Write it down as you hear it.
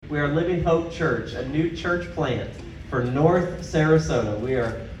We are Living Hope Church, a new church plant for North Sarasota. We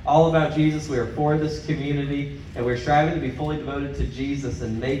are all about Jesus. We are for this community, and we're striving to be fully devoted to Jesus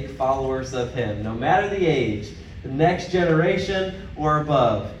and make followers of Him, no matter the age, the next generation, or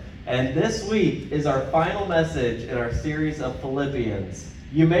above. And this week is our final message in our series of Philippians.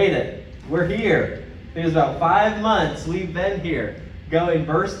 You made it. We're here. It was about 5 months we've been here, going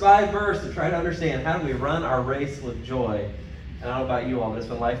verse by verse to try to understand how do we run our race with joy. And I don't know about you all, but it's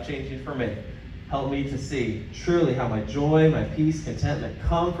been life-changing for me. Helped me to see truly how my joy, my peace, contentment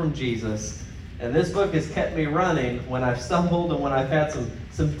come from Jesus. And this book has kept me running when I've stumbled and when I've had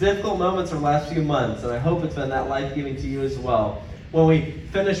some difficult moments over the last few months. And I hope it's been that life-giving to you as well. When we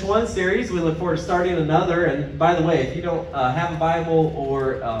finish one series, we look forward to starting another. And by the way, if you don't have a Bible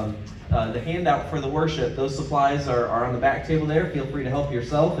or the handout for the worship, those supplies are on the back table there. Feel free to help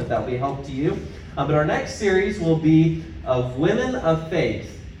yourself if that will be a help to you. But our next series will be of Women of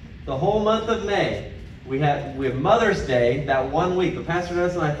Faith. The whole month of May, we have Mother's Day that 1 week. But Pastor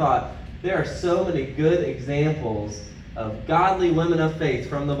Dennis and I thought there are so many good examples of godly women of faith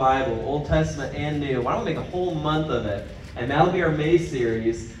from the Bible, Old Testament and New. Why don't we make a whole month of it? And that'll be our May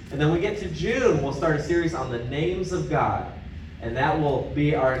series. And then we get to June, we'll start a series on the names of God. And that will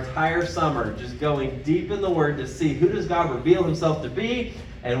be our entire summer, just going deep in the Word to see who does God reveal Himself to be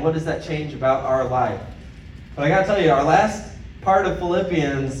and what does that change about our life. But I got to tell you, our last part of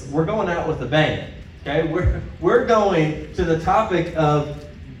Philippians, we're going out with a bang. Okay, we're going to the topic of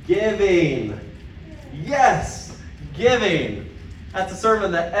giving. Yes, giving. That's a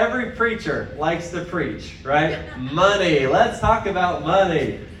sermon that every preacher likes to preach, right? Money. Let's talk about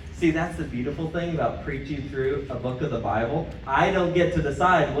money. See, that's the beautiful thing about preaching through a book of the Bible. I don't get to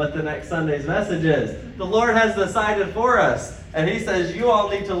decide what the next Sunday's message is. The Lord has decided for us. And He says, you all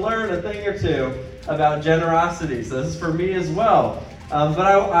need to learn a thing or two about generosity. So this is for me as well. But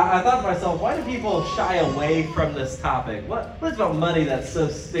I thought to myself, why do people shy away from this topic? What is about money that's so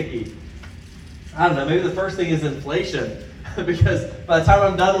sticky? I don't know, maybe the first thing is inflation. Because by the time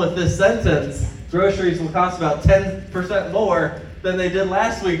I'm done with this sentence, groceries will cost about 10% more than they did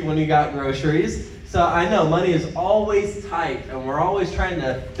last week when you got groceries. So I know money is always tight, and we're always trying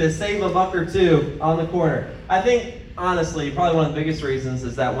to save a buck or two on the corner. I think, honestly, probably one of the biggest reasons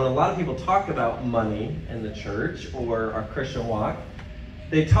is that when a lot of people talk about money in the church or our Christian walk,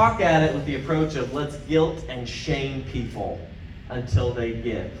 they talk at it with the approach of let's guilt and shame people until they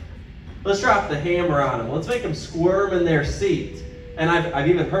give. Let's drop the hammer on them. Let's make them squirm in their seat. And I've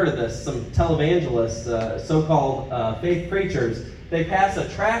even heard of this. Some televangelists, so-called faith preachers, they pass a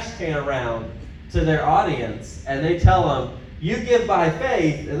trash can around to their audience, and they tell them, you give by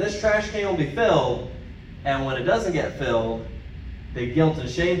faith, and this trash can will be filled. And when it doesn't get filled, they guilt and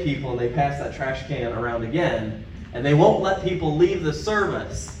shame people, and they pass that trash can around again. And they won't let people leave the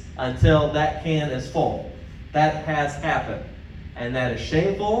service until that can is full. That has happened. And that is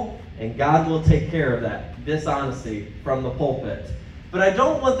shameful, and God will take care of that dishonesty from the pulpit. But I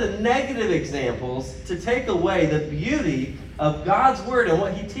don't want the negative examples to take away the beauty of God's Word and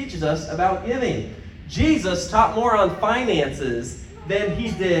what He teaches us about giving. Jesus taught more on finances than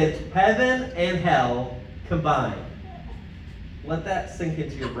He did heaven and hell combined. Let that sink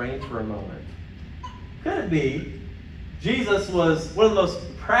into your brain for a moment. Could it be Jesus was one of the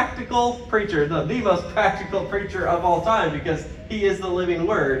most practical preachers, the most practical preacher of all time, because He is the living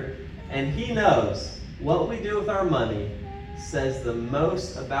Word, and He knows what we do with our money says the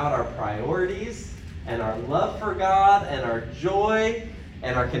most about our priorities and our love for God and our joy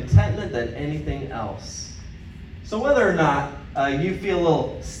and our contentment than anything else. So whether or not you feel a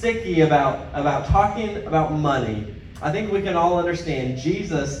little sticky about talking about money, I think we can all understand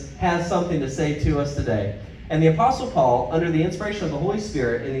Jesus has something to say to us today. And the Apostle Paul, under the inspiration of the Holy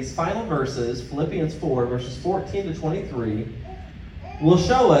Spirit, in these final verses, Philippians 4, verses 14 to 23, will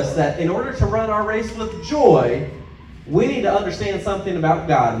show us that in order to run our race with joy, we need to understand something about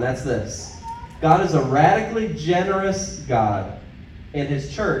God, and that's this. God is a radically generous God, and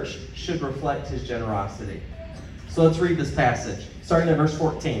His church should reflect His generosity. So let's read this passage, starting at verse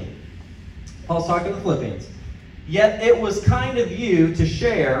 14. Paul's talking to the Philippians. Yet it was kind of you to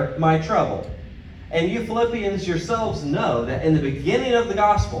share my trouble. And you Philippians yourselves know that in the beginning of the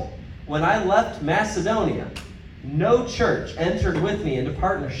gospel, when I left Macedonia, no church entered with me into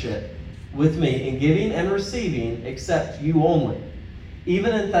partnership with me in giving and receiving except you only.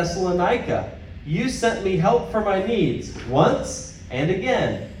 Even in Thessalonica, you sent me help for my needs once and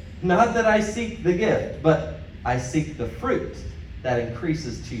again. Not that I seek the gift, but I seek the fruit that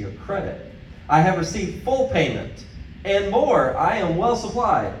increases to your credit. I have received full payment, and more, I am well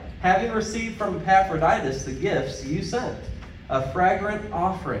supplied, having received from Epaphroditus the gifts you sent. a fragrant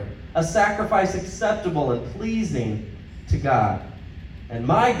offering, a sacrifice acceptable and pleasing to God. And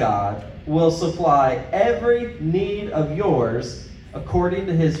my God will supply every need of yours according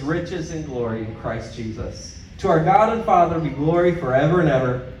to his riches and glory in Christ Jesus. To our God and Father be glory forever and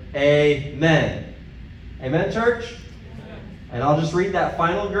ever. Amen. Amen, church? And I'll just read that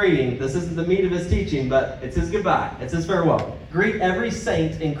final greeting. This isn't the meat of his teaching, but it's his goodbye. It's his farewell. Greet every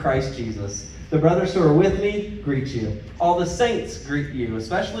saint in Christ Jesus. The brothers who are with me greet you. All the saints greet you,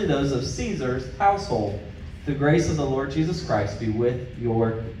 especially those of Caesar's household. The grace of the Lord Jesus Christ be with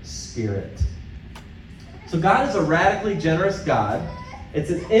your spirit. So God is a radically generous God. It's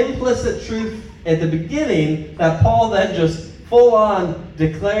an implicit truth at the beginning that Paul then just full-on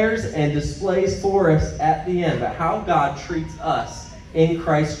declares and displays for us at the end about how God treats us in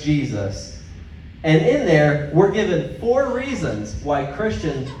Christ Jesus. And in there, we're given 4 reasons why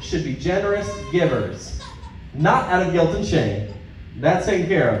Christians should be generous givers. Not out of guilt and shame. That's taken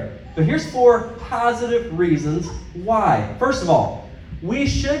care of. But here's 4 positive reasons why. First of all, we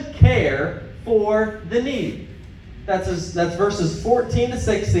should care for the needy. That's verses 14 to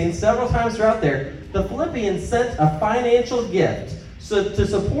 16, several times throughout there. The Philippians sent a financial gift to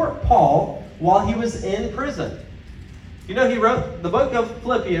support Paul while he was in prison. You know, he wrote the book of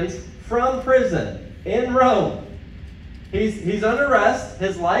Philippians from prison in Rome. He's under arrest.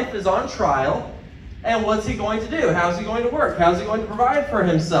 His life is on trial. And what's he going to do? How's he going to work? How's he going to provide for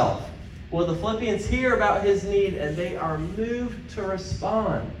himself? Well, the Philippians hear about his need and they are moved to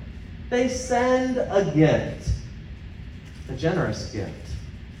respond. They send a gift, a generous gift,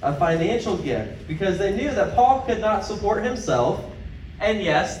 a financial gift, because they knew that Paul could not support himself. And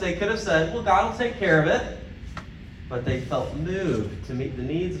yes, they could have said, well, God will take care of it. But they felt moved to meet the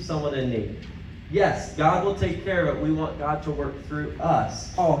needs of someone in need. Yes, God will take care of it. We want God to work through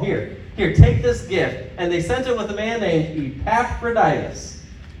us. Paul, here, take this gift. And they sent it with a man named Epaphroditus.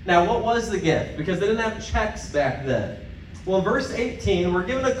 Now, what was the gift? Because they didn't have checks back then. Well, in verse 18, we're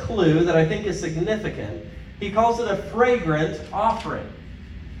given a clue that I think is significant. He calls it a fragrant offering.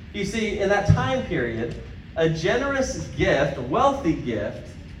 You see, in that time period, a generous gift, a wealthy gift,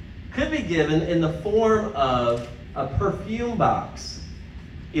 could be given in the form of a perfume box,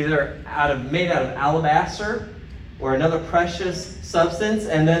 either made out of alabaster or another precious substance,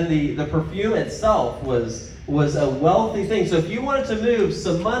 and then the perfume itself was a wealthy thing. So if you wanted to move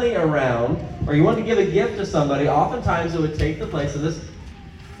some money around, or you wanted to give a gift to somebody, oftentimes it would take the place of this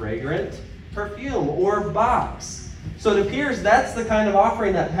fragrant perfume or box. So it appears that's the kind of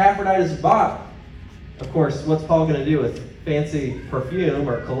offering that Epaphroditus bought. Of course, what's Paul going to do with fancy perfume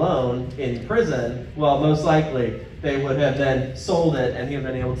or cologne in prison? Well, most likely they would have then sold it and he would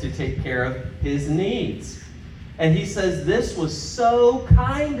have been able to take care of his needs. And he says, this was so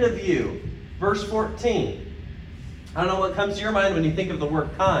kind of you. Verse 14. I don't know what comes to your mind when you think of the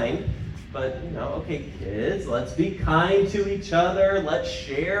word kind, but, okay, kids, let's be kind to each other. Let's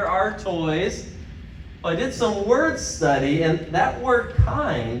share our toys. Well, I did some word study, and that word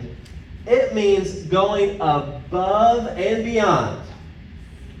kind, it means going above and beyond.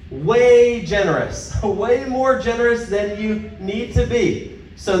 Way generous. Way more generous than you need to be.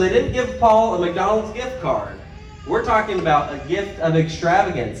 So they didn't give Paul a McDonald's gift card. We're talking about a gift of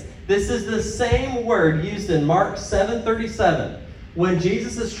extravagance. This is the same word used in Mark 7:37 when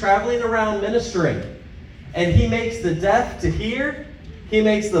Jesus is traveling around ministering. And he makes the deaf to hear. He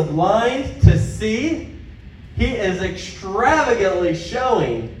makes the blind to see. He is extravagantly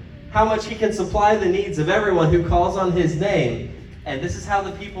showing how much he can supply the needs of everyone who calls on his name. And this is how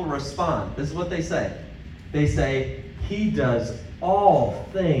the people respond. This is what they say. They say, he does all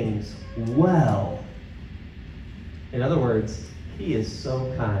things well. In other words, he is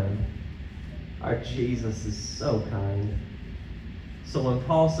so kind. Our Jesus is so kind. So when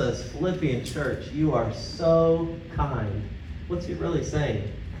Paul says, Philippian church, you are so kind, what's he really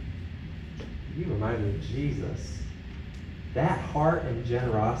saying? You remind me of Jesus. That heart and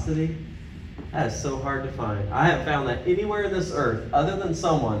generosity, that is so hard to find. I have found that anywhere in this earth, other than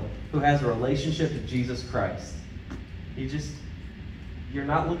someone who has a relationship with Jesus Christ, you're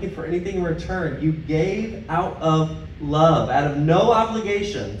not looking for anything in return. You gave out of love, out of no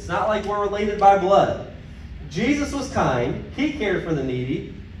obligation. It's not like we're related by blood. Jesus was kind. He cared for the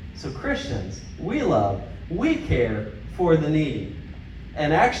needy. So Christians, we love, we care for the needy.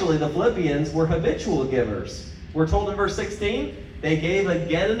 And actually, the Philippians were habitual givers. We're told in verse 16, they gave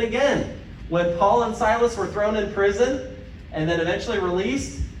again and again. When Paul and Silas were thrown in prison and then eventually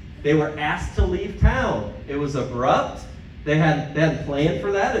released, they were asked to leave town. It was abrupt. They hadn't planned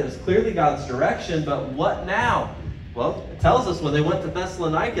for that. It was clearly God's direction. But what now? Well, it tells us when they went to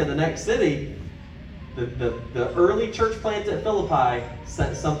Thessalonica, the next city, The early church plant at Philippi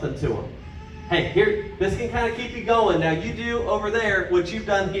sent something to them. Hey, here, this can kind of keep you going. Now you do over there what you've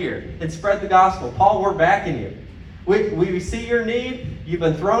done here and spread the gospel. Paul, we're backing you. We see your need. You've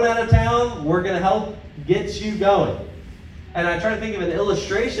been thrown out of town. We're going to help get you going. And I try to think of an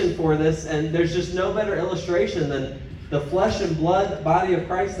illustration for this, and there's just no better illustration than the flesh and blood body of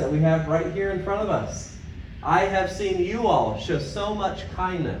Christ that we have right here in front of us. I have seen you all show so much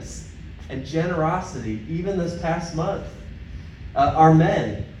kindness and generosity even this past month. Our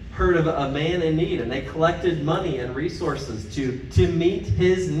men heard of a man in need, and they collected money and resources to meet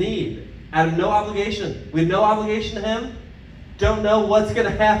his need out of no obligation. We had no obligation to him. Don't know what's going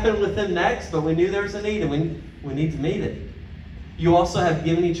to happen with him next, but we knew there was a need, and we need to meet it. You also have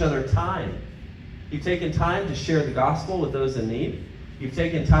given each other time. You've taken time to share the gospel with those in need. You've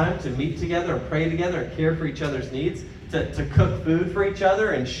taken time to meet together and pray together and care for each other's needs, to cook food for each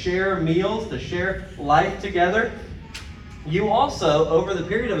other and share meals, to share life together. You also, over the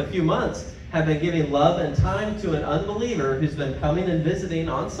period of a few months, have been giving love and time to an unbeliever who's been coming and visiting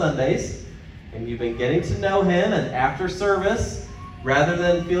on Sundays, and you've been getting to know him, and after service, rather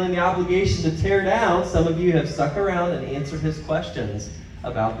than feeling the obligation to tear down, some of you have stuck around and answered his questions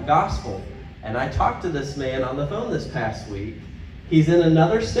about the gospel. And I talked to this man on the phone this past week. He's in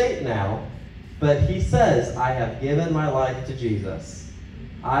another state now, but he says, I have given my life to Jesus.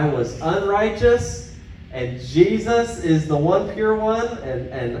 I was unrighteous, and Jesus is the one pure one,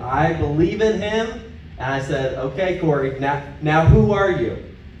 and I believe in him. And I said, okay, Corey, now who are you?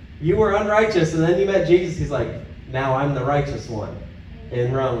 You were unrighteous, and then you met Jesus. He's like, now I'm the righteous one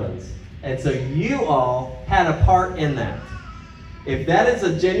in Romans. And so you all had a part in that. If that is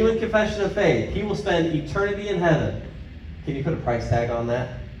a genuine confession of faith, he will spend eternity in heaven. Can you put a price tag on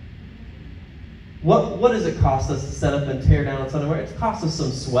that? What does it cost us to set up and tear down on Sunday morning? It cost us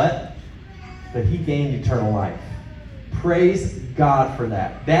some sweat, but he gained eternal life. Praise God for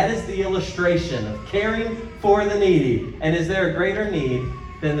that. That is the illustration of caring for the needy. And is there a greater need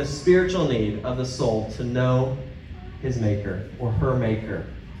than the spiritual need of the soul to know his maker or her maker?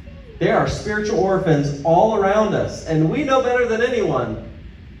 There are spiritual orphans all around us, and we know better than anyone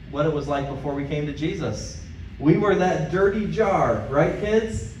what it was like before we came to Jesus. We were that dirty jar, right,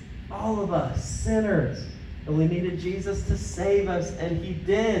 kids? All of us, sinners. And we needed Jesus to save us, and he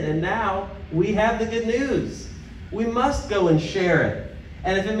did. And now we have the good news. We must go and share it.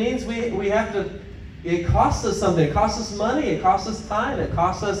 And if it means we have to, it costs us something. It costs us money. It costs us time. It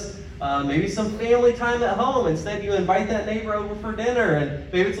costs us maybe some family time at home. Instead, you invite that neighbor over for dinner,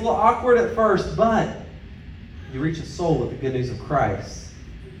 and maybe it's a little awkward at first, but you reach a soul with the good news of Christ.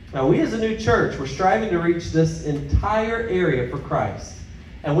 Now, we as a new church, we're striving to reach this entire area for Christ.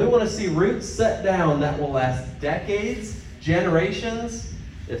 And we want to see roots set down that will last decades, generations.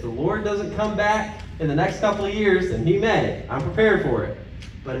 If the Lord doesn't come back in the next couple of years, and he may, I'm prepared for it.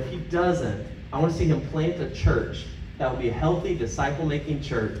 But if he doesn't, I want to see him plant a church that will be a healthy, disciple-making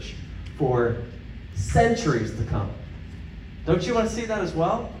church for centuries to come. Don't you want to see that as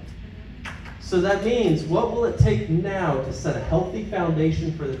well? So that means, what will it take now to set a healthy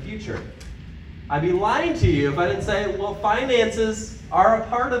foundation for the future? I'd be lying to you if I didn't say, well, finances are a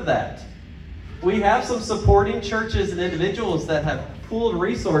part of that. We have some supporting churches and individuals that have pooled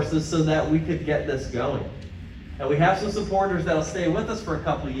resources so that we could get this going. And we have some supporters that'll stay with us for a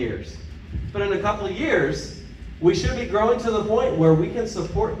couple of years. But in a couple of years, we should be growing to the point where we can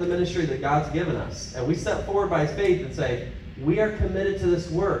support the ministry that God's given us. And we step forward by faith and say, we are committed to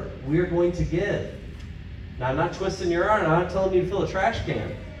this work. We are going to give. Now, I'm not twisting your arm. I'm not telling you to fill a trash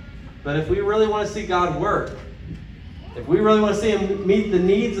can. But if we really want to see God work, if we really want to see him meet the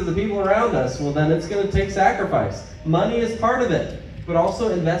needs of the people around us, well, then it's going to take sacrifice. Money is part of it, but also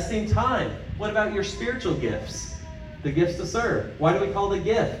investing time. What about your spiritual gifts? The gifts to serve. Why do we call it a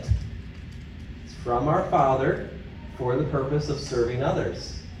gift? It's from our Father for the purpose of serving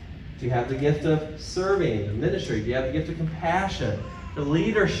others. Do you have the gift of serving, the ministry? Do you have the gift of compassion, the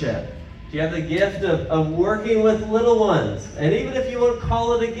leadership? Do you have the gift of working with little ones? And even if you won't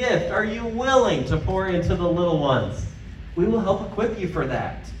call it a gift, are you willing to pour into the little ones? We will help equip you for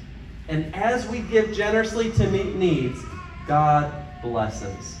that. And as we give generously to meet needs, God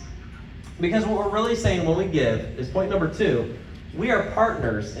blesses. Because what we're really saying when we give is point number 2, we are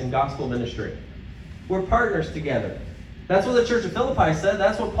partners in gospel ministry. We're partners together. That's what the church of Philippi said.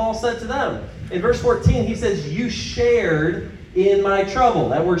 That's what Paul said to them. In verse 14, he says, you shared in my trouble.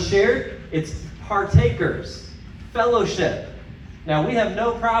 That word shared, it's partakers, fellowship. Now, we have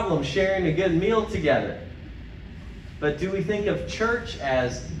no problem sharing a good meal together. But do we think of church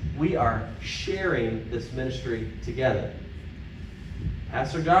as we are sharing this ministry together?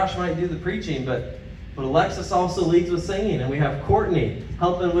 Pastor Josh might do the preaching, but But Alexis also leads with singing, and we have Courtney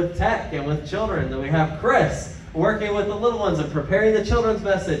helping with tech and with children. Then we have Chris working with the little ones and preparing the children's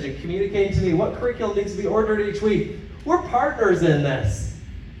message and communicating to me what curriculum needs to be ordered each week. We're partners in this.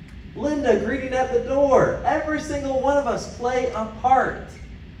 Linda greeting at the door. Every single one of us play a part.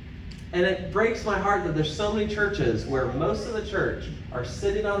 And it breaks my heart that there's so many churches where most of the church are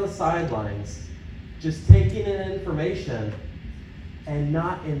sitting on the sidelines, just taking in information and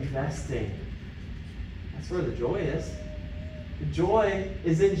not investing. That's where the joy is. The joy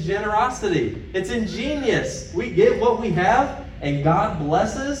is in generosity. It's ingenious. We give what we have, and God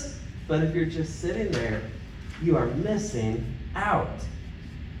blesses. But if you're just sitting there, you are missing out.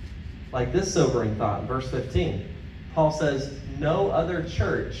 Like this sobering thought in verse 15. Paul says, "No other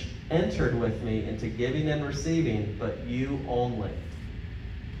church entered with me into giving and receiving, but you only."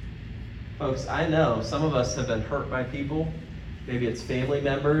 Folks, I know some of us have been hurt by people. Maybe it's family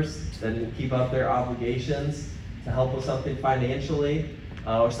members that didn't keep up their obligations to help with something financially.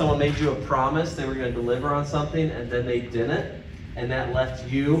 Or someone made you a promise they were going to deliver on something and then they didn't. And that left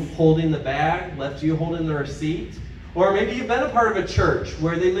you holding the bag, left you holding the receipt. Or maybe you've been a part of a church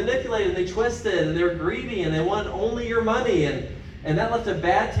where they manipulated, they twisted, and they were greedy, and they wanted only your money, and that left a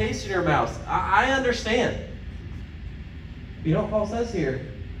bad taste in your mouth. I understand. You know what Paul says here?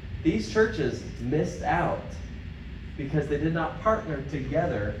 These churches missed out because they did not partner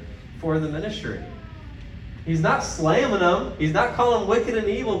together for the ministry. He's not slamming them. He's not calling them wicked and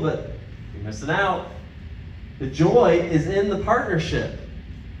evil, but you're missing out. The joy is in the partnership.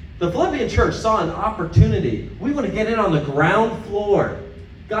 The Philippian church saw an opportunity. We want to get in on the ground floor.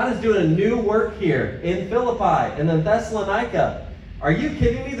 God is doing a new work here in Philippi and then Thessalonica. Are you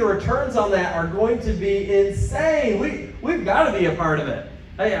kidding me? The returns on that are going to be insane. We've got to be a part of it.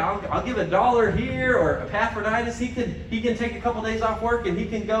 Hey, I'll give $1 here, or Epaphroditus, he can take a couple days off work and he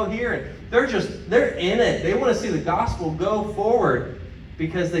can go here. And they're in it. They want to see the gospel go forward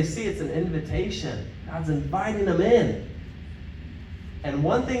because they see it's an invitation. God's inviting them in. And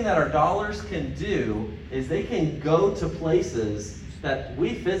one thing that our dollars can do is they can go to places that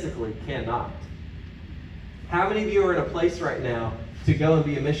we physically cannot. How many of you are in a place right now to go and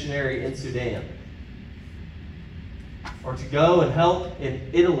be a missionary in Sudan? Or to go and help in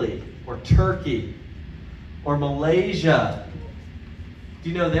Italy or Turkey or Malaysia? Do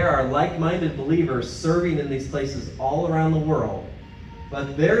you know there are like-minded believers serving in these places all around the world?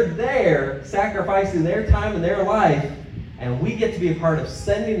 But they're there sacrificing their time and their life, and we get to be a part of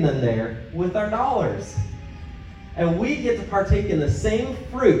sending them there with our dollars. And we get to partake in the same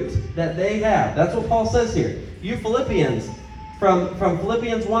fruit that they have. That's what Paul says here. You Philippians, from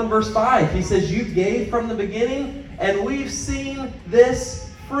Philippians 1 verse 5, he says, you gave from the beginning, and we've seen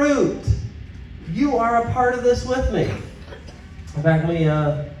this fruit. You are a part of this with me. In fact,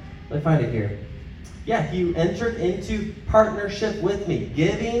 let me find it here. Yeah, you entered into partnership with me,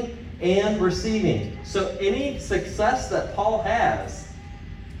 giving and receiving. So any success that Paul has,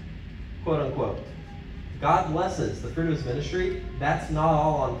 quote unquote, God blesses the fruit of his ministry, that's not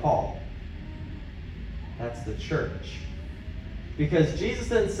all on Paul. That's the church. Because Jesus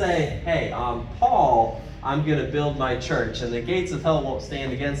didn't say, hey, Paul, I'm going to build my church, and the gates of hell won't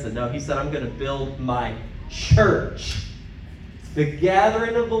stand against it. No, he said, I'm going to build my church. The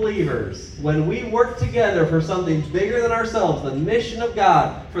gathering of believers, when we work together for something bigger than ourselves, the mission of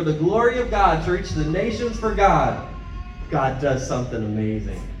God, for the glory of God, to reach the nations for God, God does something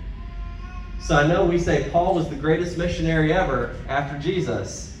amazing. So I know we say Paul was the greatest missionary ever after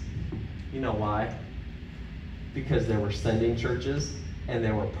Jesus. You know why? Because there were sending churches, and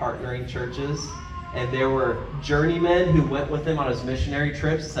there were partnering churches, and there were journeymen who went with him on his missionary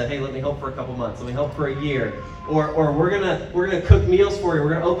trips and said, hey, let me help for a couple months, let me help for a year. Or we're gonna cook meals for you,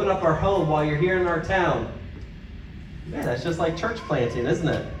 we're gonna open up our home while you're here in our town. Man, that's just like church planting, isn't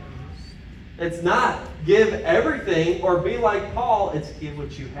it? It's not give everything or be like Paul, it's give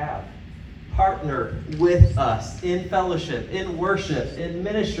what you have. Partner with us in fellowship, in worship, in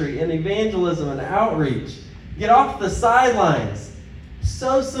ministry, in evangelism and outreach. Get off the sidelines.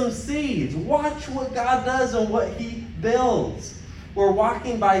 Sow some seeds. Watch what God does and what he builds. We're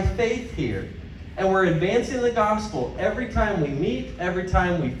walking by faith here. And we're advancing the gospel every time we meet, every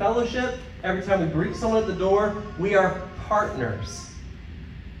time we fellowship, every time we greet someone at the door. We are partners.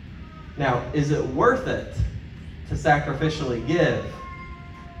 Now, is it worth it to sacrificially give?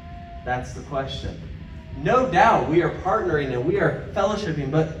 That's the question. No doubt we are partnering and we are fellowshipping,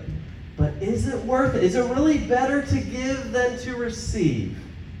 but is it worth it? Is it really better to give than to receive?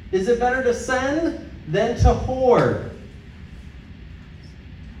 Is it better to send than to hoard?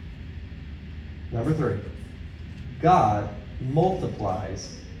 Number 3, God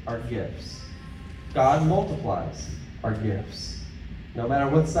multiplies our gifts. God multiplies our gifts, no matter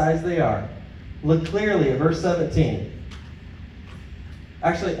what size they are. Look clearly at verse 17.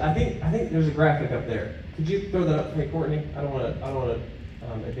 Actually, I think there's a graphic up there. Could you throw that up for me, Courtney? I don't want to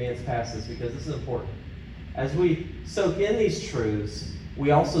advance past this because this is important. As we soak in these truths,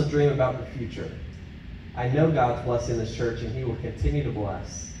 we also dream about the future. I know God's blessing this church, and He will continue to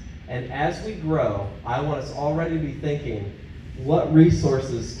bless. And as we grow, I want us already to be thinking, what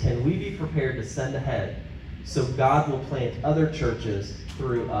resources can we be prepared to send ahead so God will plant other churches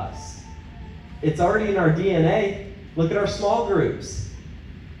through us? It's already in our DNA. Look at our small groups.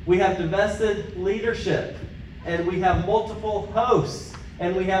 We have divested leadership, and we have multiple hosts,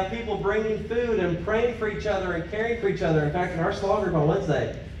 and we have people bringing food and praying for each other and caring for each other. In fact, in our small group on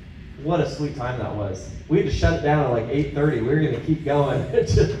Wednesday, what a sweet time that was. We had to shut it down at like 8:30. We were going to keep going. It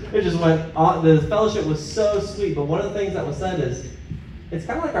just went on. The fellowship was so sweet, but one of the things that was said is, it's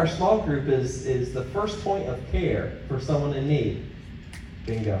kind of like our small group is the first point of care for someone in need.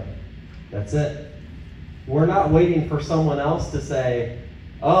 Bingo. That's it. We're not waiting for someone else to say,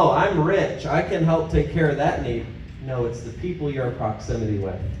 oh, I'm rich, I can help take care of that need. No, it's the people you're in proximity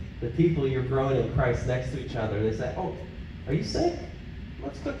with. The people you're growing in Christ next to each other. They say, oh, are you sick?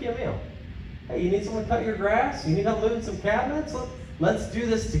 Let's cook you a meal. Hey, you need someone to cut your grass? You need help moving some cabinets? Let's do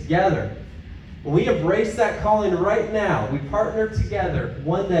this together. When we embrace that calling right now, we partner together,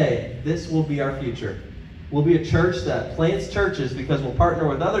 one day, this will be our future. We'll be a church that plants churches because we'll partner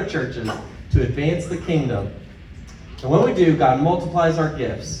with other churches to advance the kingdom. And when we do, God multiplies our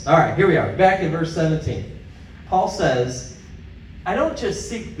gifts. All right, here we are, back in verse 17. Paul says, I don't just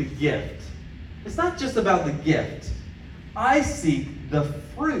seek the gift. It's not just about the gift. I seek the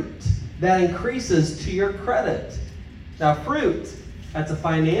fruit that increases to your credit. Now, fruit, that's a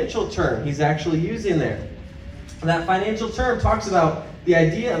financial term he's actually using there. And that financial term talks about the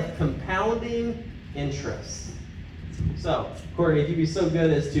idea of compounding interest. So, Courtney, if you'd be so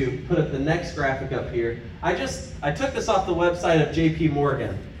good as to put up the next graphic up here. I took this off the website of J.P.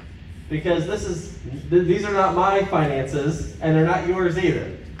 Morgan because these are not my finances and they're not yours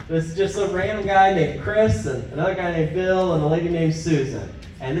either. This is just some random guy named Chris and another guy named Bill and a lady named Susan.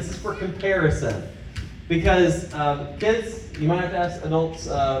 And this is for comparison. Because kids, you might have to ask adults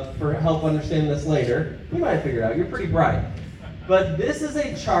for help understanding this later. You might figure it out. You're pretty bright. But this is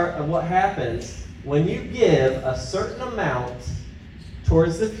a chart of what happens when you give a certain amount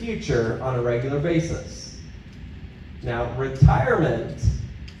towards the future on a regular basis. Now, retirement,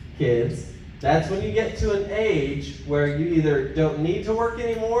 kids, that's when you get to an age where you either don't need to work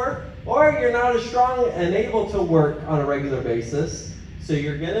anymore or you're not as strong and able to work on a regular basis. So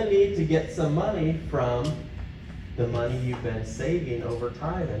you're going to need to get some money from the money you've been saving over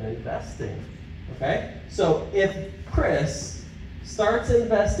time and investing. Okay? So if Chris starts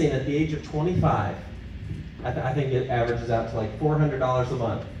investing at the age of 25, I think it averages out to like $400 a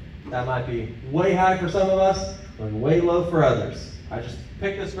month. That might be way high for some of us and way low for others. I just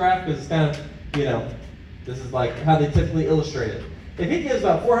picked this graph because it's kind of, this is like how they typically illustrate it. If he gives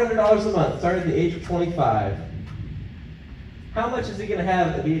about $400 a month starting at the age of 25, how much is he going to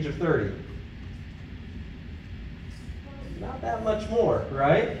have at the age of 30? Not that much more,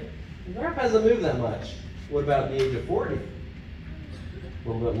 right? The graph hasn't moved that much. What about at the age of 40? A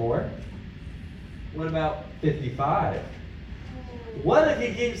little bit more. What about 55? What if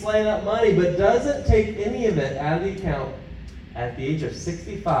he keeps laying up money but doesn't take any of it out of the account at the age of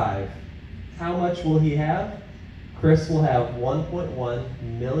 65? How much will he have? Chris will have $1.1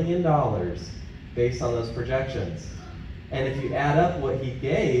 million based on those projections. And if you add up what he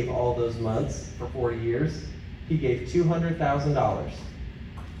gave all those months for 40 years, he gave $200,000.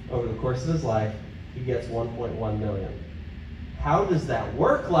 Over the course of his life, he gets $1.1 million. How does that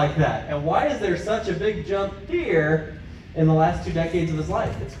work like that? And why is there such a big jump here in the last 2 decades of his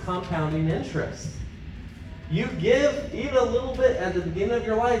life? It's compounding interest. You give even a little bit at the beginning of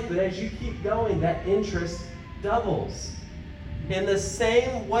your life, but as you keep going, that interest doubles. In the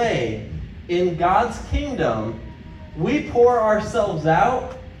same way, in God's kingdom, we pour ourselves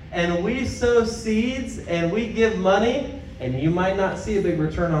out and we sow seeds and we give money, and you might not see a big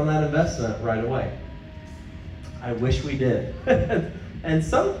return on that investment right away. I wish we did. And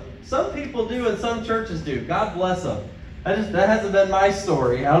some people do and some churches do. God bless them. That hasn't been my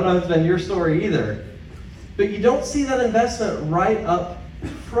story. I don't know if it's been your story either. But you don't see that investment right up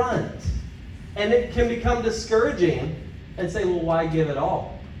front. And it can become discouraging and say, well, why give it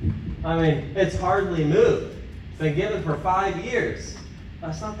all? I mean, it's hardly moved. It's been given for 5 years.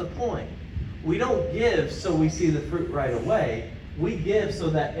 That's not the point. We don't give so we see the fruit right away. We give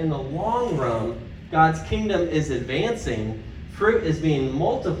so that in the long run, God's kingdom is advancing, fruit is being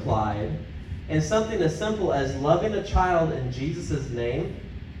multiplied, And something as simple as loving a child in Jesus' name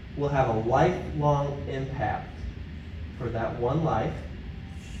will have a lifelong impact for that one life.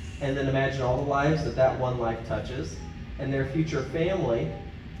 And then imagine all the lives that that one life touches and their future family,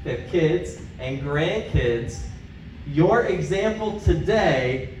 their kids and grandkids. Your example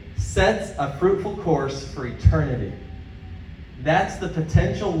today sets a fruitful course for eternity. That's the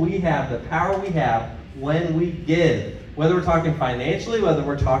potential we have, the power we have when we give. Whether we're talking financially, whether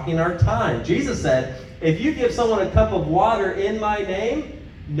we're talking our time. Jesus said, if you give someone a cup of water in my name,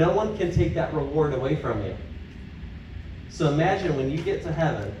 no one can take that reward away from you. So imagine when you get to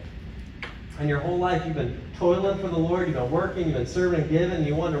heaven, and your whole life you've been toiling for the Lord, you've been working, you've been serving and giving, and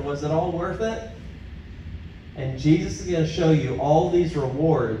you wonder, was it all worth it? And Jesus is going to show you all these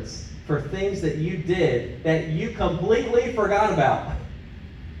rewards for things that you did that you completely forgot about.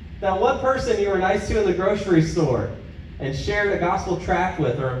 That one person you were nice to in the grocery store and shared a gospel tract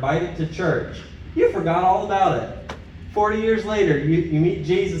with or invited to church, you forgot all about it. 40 years later, you meet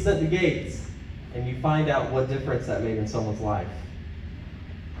Jesus at the gates, and you find out what difference that made in someone's life.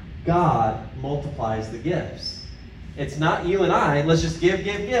 God multiplies the gifts. It's not you and I, let's just give,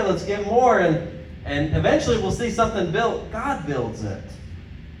 let's give more, and eventually we'll see something built. God builds it.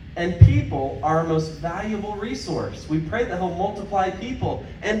 And people are our most valuable resource. We pray that He'll multiply people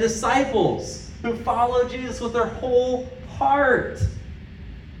and disciples who follow Jesus with their whole heart.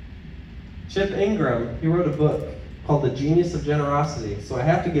 Chip Ingram, he wrote a book called The Genius of Generosity. So I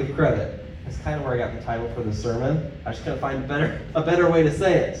have to give credit. That's kind of where I got the title for the sermon. I just couldn't find a better way to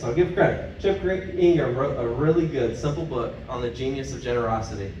say it. So I'll give credit. Chip Ingram wrote a really good, simple book on the genius of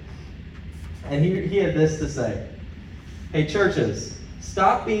generosity. And he had this to say. Hey, churches,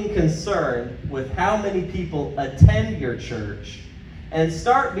 stop being concerned with how many people attend your church and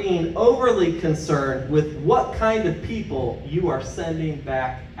start being overly concerned with what kind of people you are sending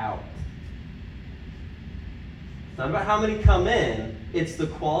back out. It's not about how many come in, it's the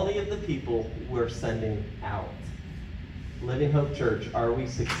quality of the people we're sending out. Living Hope Church, are we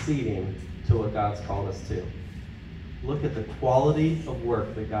succeeding to what God's called us to? Look at the quality of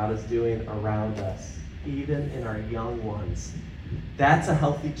work that God is doing around us, even in our young ones. That's a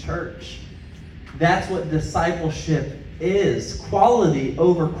healthy church. That's what discipleship is. Quality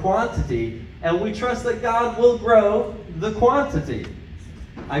over quantity. And we trust that God will grow the quantity.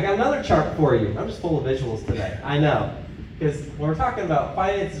 I got another chart for you. I'm just full of visuals today. I know. Because when we're talking about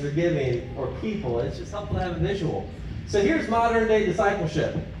finances or giving or people, it's just helpful to have a visual. So here's modern day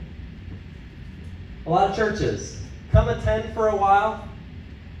discipleship. A lot of churches come attend for a while,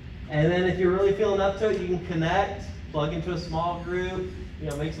 and then if you're really feeling up to it, you can connect, plug into a small group,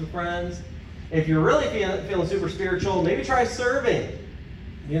 make some friends. If you're really feeling super spiritual, maybe try serving.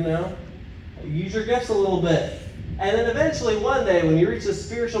 Use your gifts a little bit. And then eventually one day when you reach this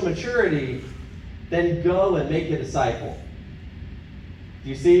spiritual maturity, then go and make a disciple. Do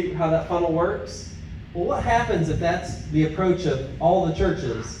you see how that funnel works? Well, what happens if that's the approach of all the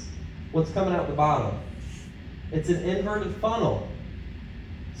churches? What's coming out the bottom? It's an inverted funnel.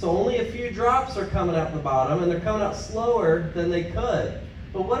 So only a few drops are coming out the bottom, and they're coming out slower than they could.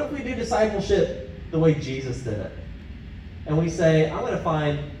 But what if we do discipleship the way Jesus did it? And we say, I'm going to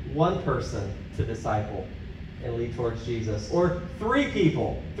find one person to disciple and lead towards Jesus. Or three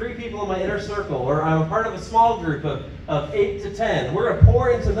people in my inner circle. Or I'm a part of a small group of 8 to 10. We're going to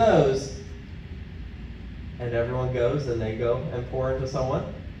pour into those. And everyone goes and they go and pour into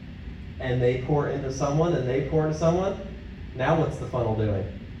someone. And they pour into someone and they pour into someone. Now what's the funnel doing?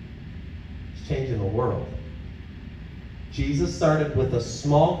 It's changing the world. Jesus started with a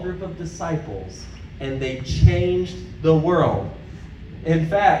small group of disciples and they changed the world. In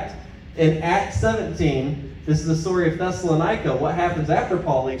fact, in Acts 17, this is the story of Thessalonica. What happens after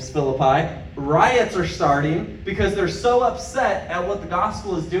Paul leaves Philippi? Riots are starting because they're so upset at what the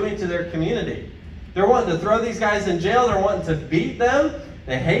gospel is doing to their community. They're wanting to throw these guys in jail. They're wanting to beat them.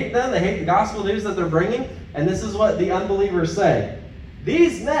 They hate them. They hate the gospel news that they're bringing. And this is what the unbelievers say.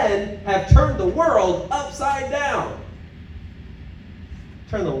 These men have turned the world upside down.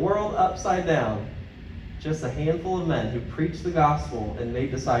 Turned the world upside down. Just a handful of men who preached the gospel and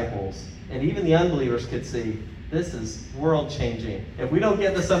made disciples. And even the unbelievers could see, this is world changing. If we don't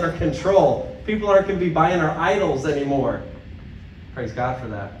get this under control, people aren't going to be buying our idols anymore. Praise God for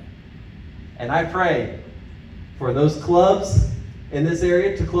that. And I pray for those clubs in this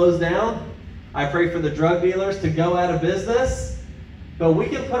area to close down. I pray for the drug dealers to go out of business. But we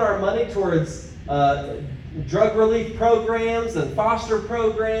can put our money towards drug relief programs and foster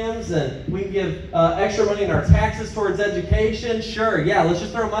programs, and we can give extra money in our taxes towards education. Sure, yeah, let's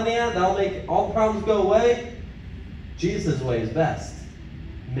just throw money at it. That'll make all the problems go away. Jesus' way is best.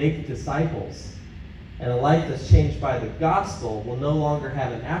 make disciples. And a life that's changed by the gospel will no longer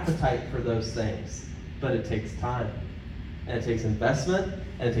have an appetite for those things. But it takes time. And it takes investment.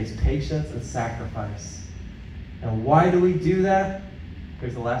 And it takes patience and sacrifice. And why do we do that?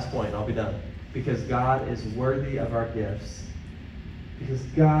 Here's the last point, and I'll be done. Because God is worthy of our gifts. Because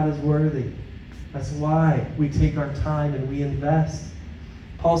God is worthy. That's why we take our time and we invest.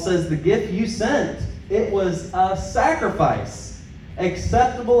 Paul says, the gift you sent, it was a sacrifice,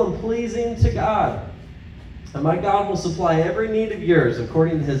 acceptable and pleasing to God. And my God will supply every need of yours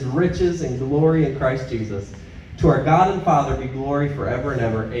according to his riches and glory in Christ Jesus. To our God and Father be glory forever and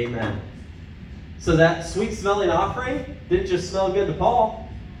ever. Amen. So that sweet-smelling offering didn't just smell good to Paul.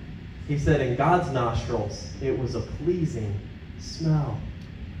 He said in God's nostrils, it was a pleasing smell.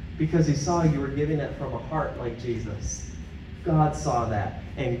 Because he saw you were giving it from a heart like Jesus. God saw that.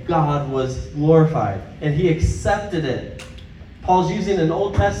 And God was glorified. And he accepted it. Paul's using an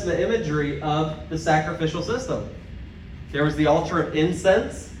Old Testament imagery of the sacrificial system. There was the altar of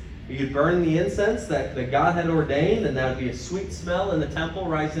incense. You could burn the incense that God had ordained, and that would be a sweet smell in the temple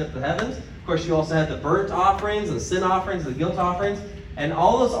rising up to the heavens. Of course, you also had the burnt offerings, the sin offerings, the guilt offerings. And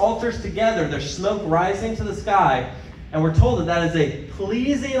all those altars together, there's smoke rising to the sky. And we're told that that is a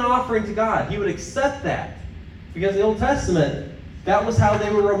pleasing offering to God. He would accept that. Because in the Old Testament, that was how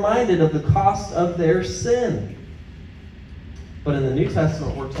they were reminded of the cost of their sin. But in the New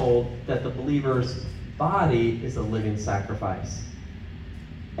Testament, we're told that the believer's body is a living sacrifice.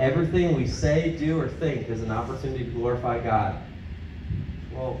 Everything we say, do, or think is an opportunity to glorify God.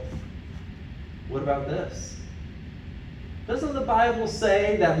 Well, what about this? Doesn't the Bible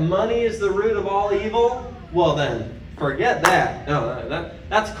say that money is the root of all evil? Well then, forget that. No,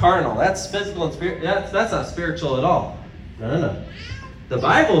 that's carnal. That's physical and spiritual. That's not spiritual at all. No. The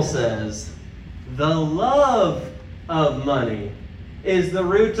Bible says the love of money is the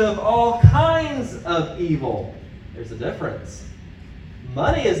root of all kinds of evil. There's a difference.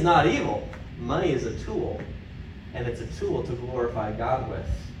 Money is not evil. Money is a tool. And it's a tool to glorify God with.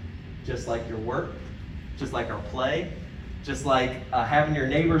 Just like your work, just like our play, just like having your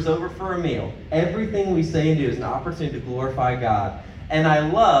neighbors over for a meal. Everything we say and do is an opportunity to glorify God. And I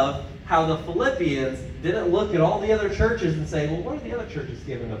love how the Philippians didn't look at all the other churches and say, well, what are the other churches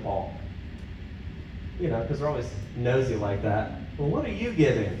giving to Paul? You know, because we're always nosy like that. Well, what are you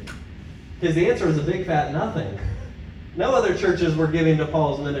giving? Because the answer was a big fat nothing. No other churches were giving to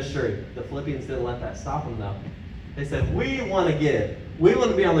Paul's ministry. The Philippians didn't let that stop them, though. They said, we want to give. We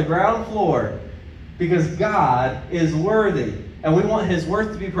want to be on the ground floor because God is worthy. And we want his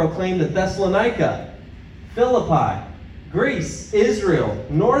worth to be proclaimed in Thessalonica, Philippi, Greece, Israel,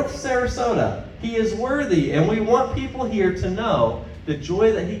 North Sarasota. He is worthy, and we want people here to know the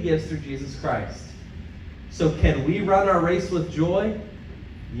joy that he gives through Jesus Christ. So can we run our race with joy?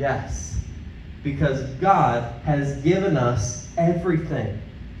 Yes. Because God has given us everything.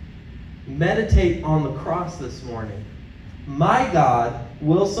 Meditate on the cross this morning. My God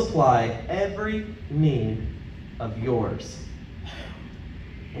will supply every need of yours.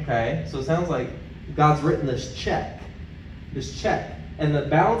 Okay, so it sounds like God's written this check. And the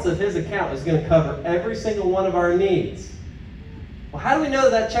balance of his account is going to cover every single one of our needs. Well, how do we know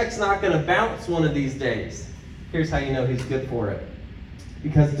that check's not going to bounce one of these days? Here's how you know he's good for it.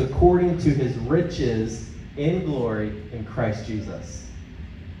 Because it's according to his riches in glory in Christ Jesus.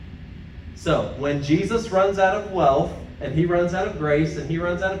 So, when Jesus runs out of wealth, and he runs out of grace, and he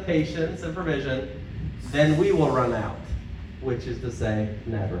runs out of patience and provision, then we will run out. Which is to say,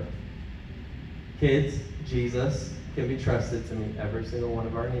 never. Kids, Jesus can be trusted to meet every single one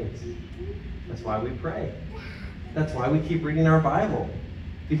of our needs. That's why we pray. That's why we keep reading our Bible.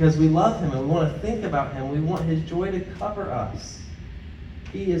 Because we love him and we want to think about him. We want his joy to cover us.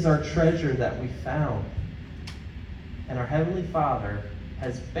 He is our treasure that we found. And our Heavenly Father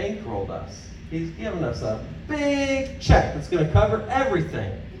has bankrolled us. He's given us a big check that's going to cover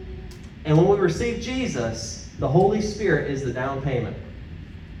everything. And when we receive Jesus, the Holy Spirit is the down payment.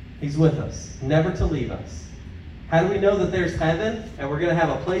 He's with us, never to leave us. How do we know that there's heaven and we're going to have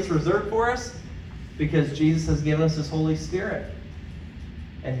a place reserved for us? Because Jesus has given us his Holy Spirit.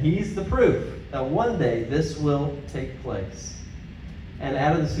 And he's the proof that one day this will take place. And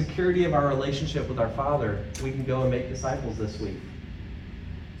out of the security of our relationship with our Father, we can go and make disciples this week.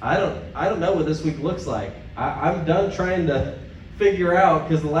 I don't know what this week looks like. I'm done trying to figure out,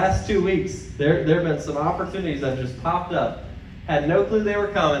 because the last 2 weeks, there have been some opportunities that just popped up. Had no clue they were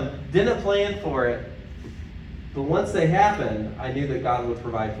coming, didn't plan for it. But once they happened, I knew that God would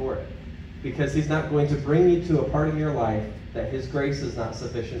provide for it. Because he's not going to bring you to a part of your life that his grace is not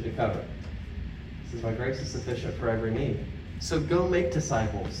sufficient to cover. He says, my grace is sufficient for every need. So go make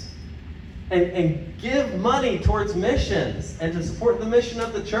disciples. And give money towards missions and to support the mission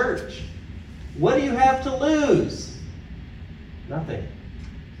of the church. What do you have to lose? Nothing.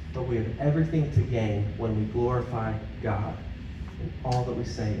 But we have everything to gain when we glorify God in all that we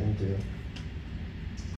say and do.